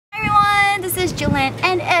Jewelyn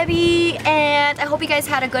and Abby, and I hope you guys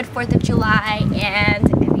had a good 4th of July.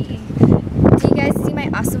 And Abby, do you guys see my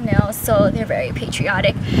awesome nails? So they're very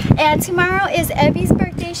patriotic. And tomorrow is Abby's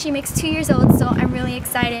birthday. She makes 2 years old, so I'm really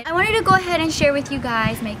excited. I wanted to go ahead and share with you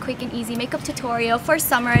guys my quick and easy makeup tutorial for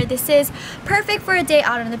summer. This is perfect for a day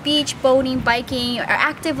out on the beach, boating, biking, or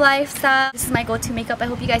active lifestyle. This is my go-to makeup. I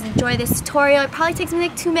hope you guys enjoy this tutorial. It probably takes me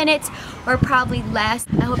like 2 minutes or probably less.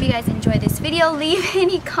 I hope you guys enjoy this video. Leave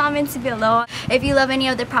any comments below if you love any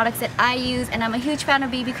of the products that I use, and I'm a huge fan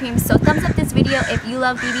of BB creams, so thumbs up this video if you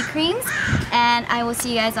love BB creams, and I will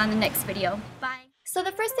see you guys on the next video. Bye. So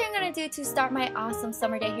the first thing I'm going to do to start my awesome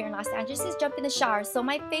summer day here in Los Angeles is jump in the shower. So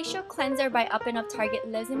my facial cleanser by Up and Up Target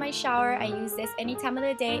lives in my shower. I use this any time of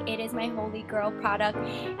the day. It is my holy girl product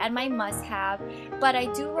and my must-have. But I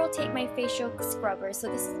do rotate my facial scrubber. So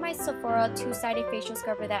this is my Sephora two-sided facial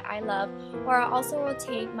scrubber that I love. Or I also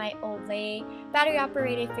rotate my Olay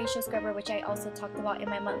battery-operated facial scrubber, which I also talked about in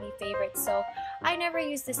my monthly favorites. So I never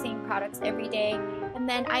use the same products every day. And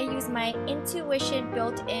then I use my Intuition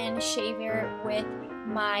built-in shaver with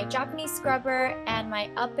my Japanese scrubber and my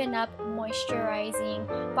Up and Up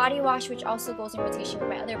moisturizing body wash, which also goes in rotation with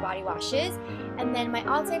my other body washes. And then my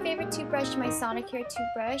all-time favorite toothbrush, my Sonicare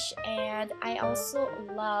toothbrush, and I also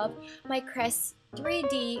love my Crest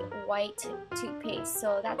 3D white toothpaste.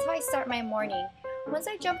 So that's how I start my morning. Once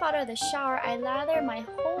I jump out of the shower, I lather my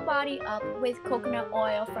whole body up with coconut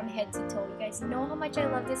oil from head to toe. You guys know how much I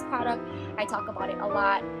love this product. I talk about it a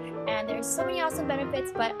lot, and there's so many awesome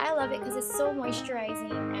benefits, but I love it because it's so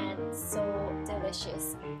moisturizing and so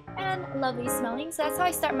delicious and lovely smelling. So that's how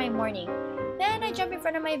I start my morning. Then I jump in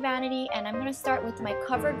front of my vanity, and I'm going to start with my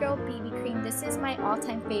CoverGirl BB cream. This is my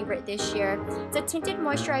all-time favorite this year. It's a tinted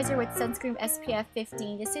moisturizer with sunscreen SPF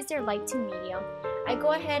 15. This is their light to medium. I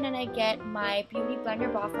go ahead and I get my Beauty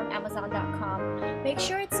Blender Ball from Amazon.com. Make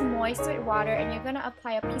sure it's moist with water, and you're going to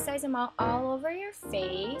apply a pea-sized amount all over your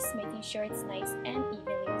face, making sure it's nice and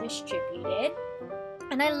evenly distributed.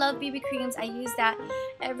 And I love BB creams. I use that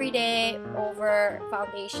every day over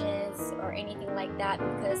foundations or anything like that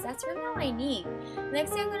because that's really all I need. The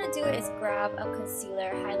next thing I'm going to do is grab a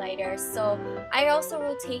concealer highlighter. So I also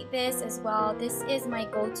rotate this as well. This is my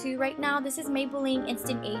go-to right now. This is Maybelline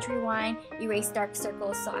Instant Age Rewind Erase Dark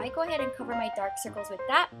Circles. So I go ahead and cover my dark circles with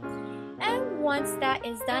that. And once that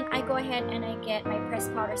is done, I go ahead and I get my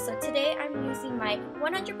pressed powder. So today I'm using my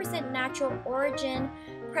 100% natural origin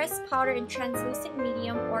pressed powder in translucent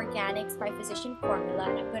medium organics by Physician Formula.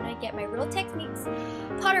 And I'm going to get my Real Techniques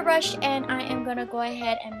powder brush, and I am going to go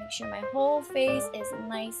ahead and make sure my whole face is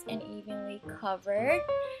nice and evenly covered.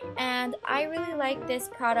 And I really like this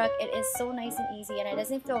product. It is so nice and easy, and it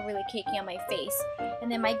doesn't feel really cakey on my face. And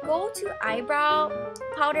then my go-to eyebrow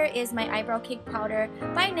powder is my Eyebrow Cake Powder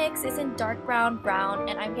by NYX. It's in dark brown,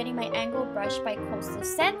 and I'm getting my Angle Brush by Coastal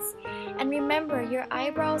Scents. And remember, your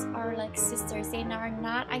eyebrows are like sisters. They are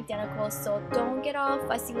not identical, so don't get all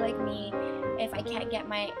fussy like me if I can't get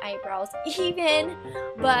my eyebrows even.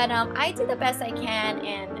 But I do the best I can,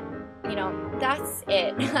 and you know, that's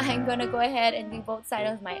it. I'm gonna go ahead and do both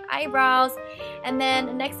sides of my eyebrows. And then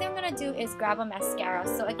the next thing I'm gonna do is grab a mascara.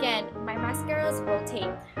 So again, my mascaras rotate.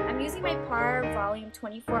 I'm using my Par Volume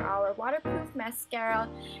 24-Hour Waterproof Mascara,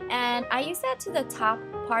 and I use that to the top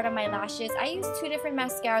part of my lashes. I use 2 different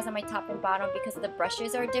mascaras on my top and bottom because the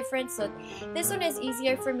brushes are different. So this one is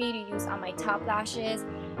easier for me to use on my top lashes.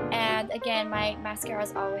 And again, my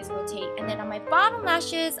mascaras always rotate. And then on my bottom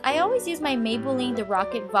lashes, I always use my Maybelline The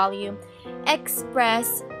Rocket Volume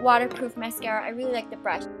Express Waterproof Mascara. I really like the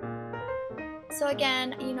brush. So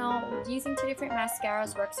again, you know, using 2 different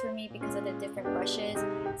mascaras works for me because of the different brushes.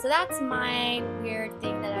 So that's my weird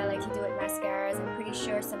thing that I like to do with mascaras. I'm pretty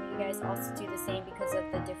sure some of you guys also do the same because of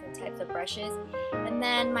the different types of brushes. And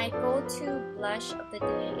then my go-to blush of the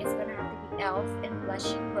day is going to have to be e.l.f. in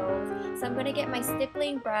Blushing Rose. So I'm going to get my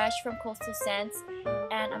stippling brush from Coastal Scents,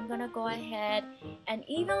 and I'm going to go ahead and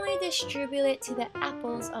evenly distribute it to the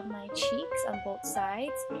apples of my cheeks on both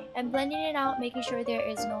sides and blending it out, making sure there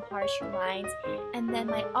is no harsh lines. And then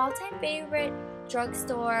my all-time favorite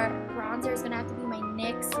drugstore bronzer is going to have to be my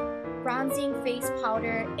NYX Bronzing Face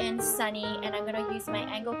Powder in Sunny, and I'm going to use my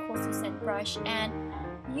Angle Coastal Scent brush and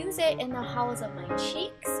use it in the hollows of my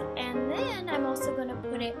cheeks. And then I'm also going to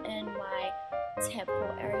put it in my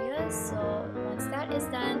temple area. So once that is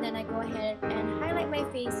done, then I go ahead and highlight my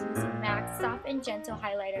face using MAC Soft and Gentle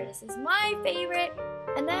Highlighter. This is my favorite.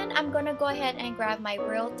 And then I'm going to go ahead and grab my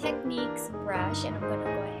Real Techniques brush, and I'm going to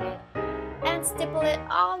go ahead and stipple it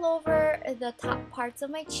all over the top parts of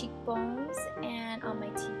my cheekbones and on my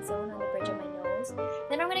T-zone on the bridge of my nose. those.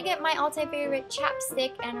 Then I'm gonna get my all-time favorite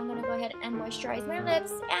chapstick, and I'm gonna go ahead and moisturize my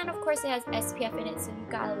lips, and of course it has SPF in it, so you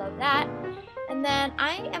gotta love that. And then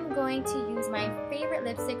I am going to use my favorite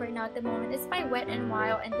lipstick right now at the moment. It's by Wet n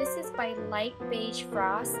Wild, and this is by Light Beige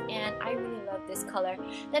Frost, and I really love this color.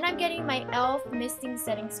 Then I'm getting my e.l.f. Misting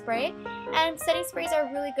Setting Spray, and setting sprays are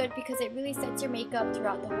really good because it really sets your makeup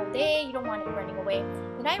throughout the whole day. You don't want it running away.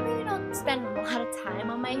 And I really don't spend a lot of time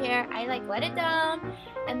on my hair. I like let it down,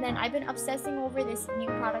 and then I've been obsessing over this new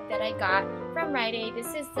product that I got from Rite Aid.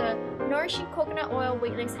 This is the Nourishing Coconut Oil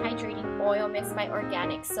Weightless Hydrating Oil mixed by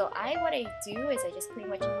Organics. So what I do is I just pretty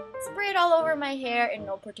much spray it all over my hair in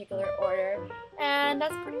no particular order, and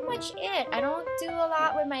that's pretty much it. I don't do a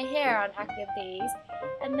lot with my hair on active days.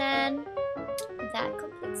 And then that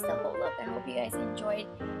completes the whole look. I hope you guys enjoyed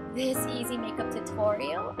this easy makeup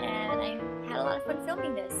tutorial, and I had a lot of fun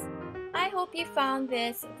filming this. I hope you found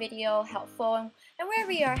this video helpful, and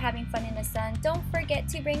wherever you are having fun in the sun, don't forget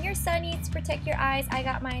to bring your sunnies, protect your eyes. I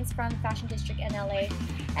got mine from Fashion District in LA.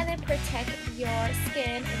 And then protect your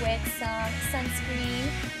skin with some sunscreen,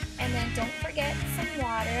 and then don't forget some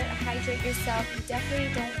water. Hydrate yourself. You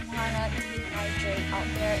definitely don't want to dehydrate out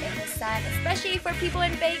there in the sun, especially for people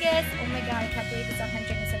in Vegas. Oh my god, I can't believe it's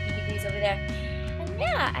 170 degrees over there. And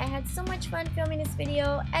yeah, I had so much fun filming this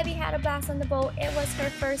video. Evie had a blast on the boat. It was her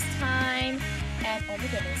first time, and oh my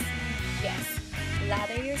goodness, yes,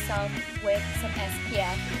 lather yourself with some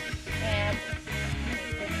SPF, and oh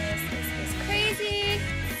my goodness, this is crazy.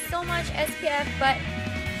 So much SPF, but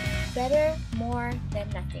better more than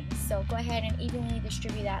nothing. So go ahead and evenly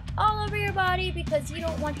distribute that all over your body because you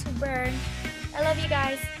don't want to burn. I love you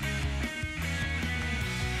guys.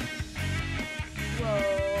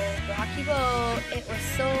 Whoa, rocky boat. It was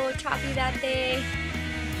so choppy that day.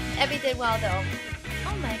 Evie did well though.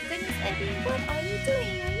 Oh my goodness, Evie, what are you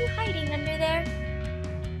doing? Are you hiding under there?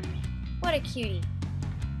 What a cutie.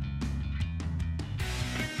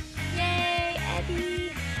 Yay, Evie.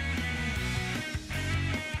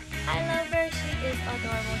 I love her. She is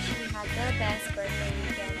adorable. She had the best birthday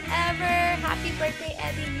weekend ever. Happy birthday,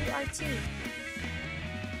 Evie. You are too.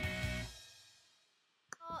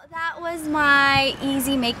 Well, that was my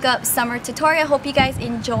easy makeup summer tutorial. I hope you guys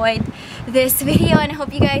enjoyed this video, and I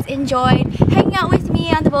hope you guys enjoyed hanging out with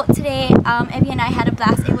me on the boat today. Evie and I had a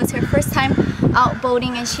blast. It was her first time out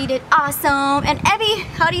boating, and she did awesome. And Evie,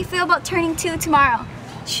 how do you feel about turning 2 tomorrow?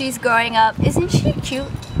 She's growing up. Isn't she cute?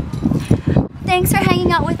 Thanks for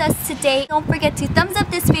hanging out with us today. Don't forget to thumbs up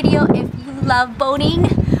this video if you love boating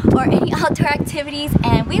or any outdoor activities,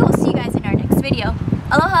 and we will see you guys in our next video.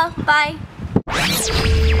 Aloha, bye!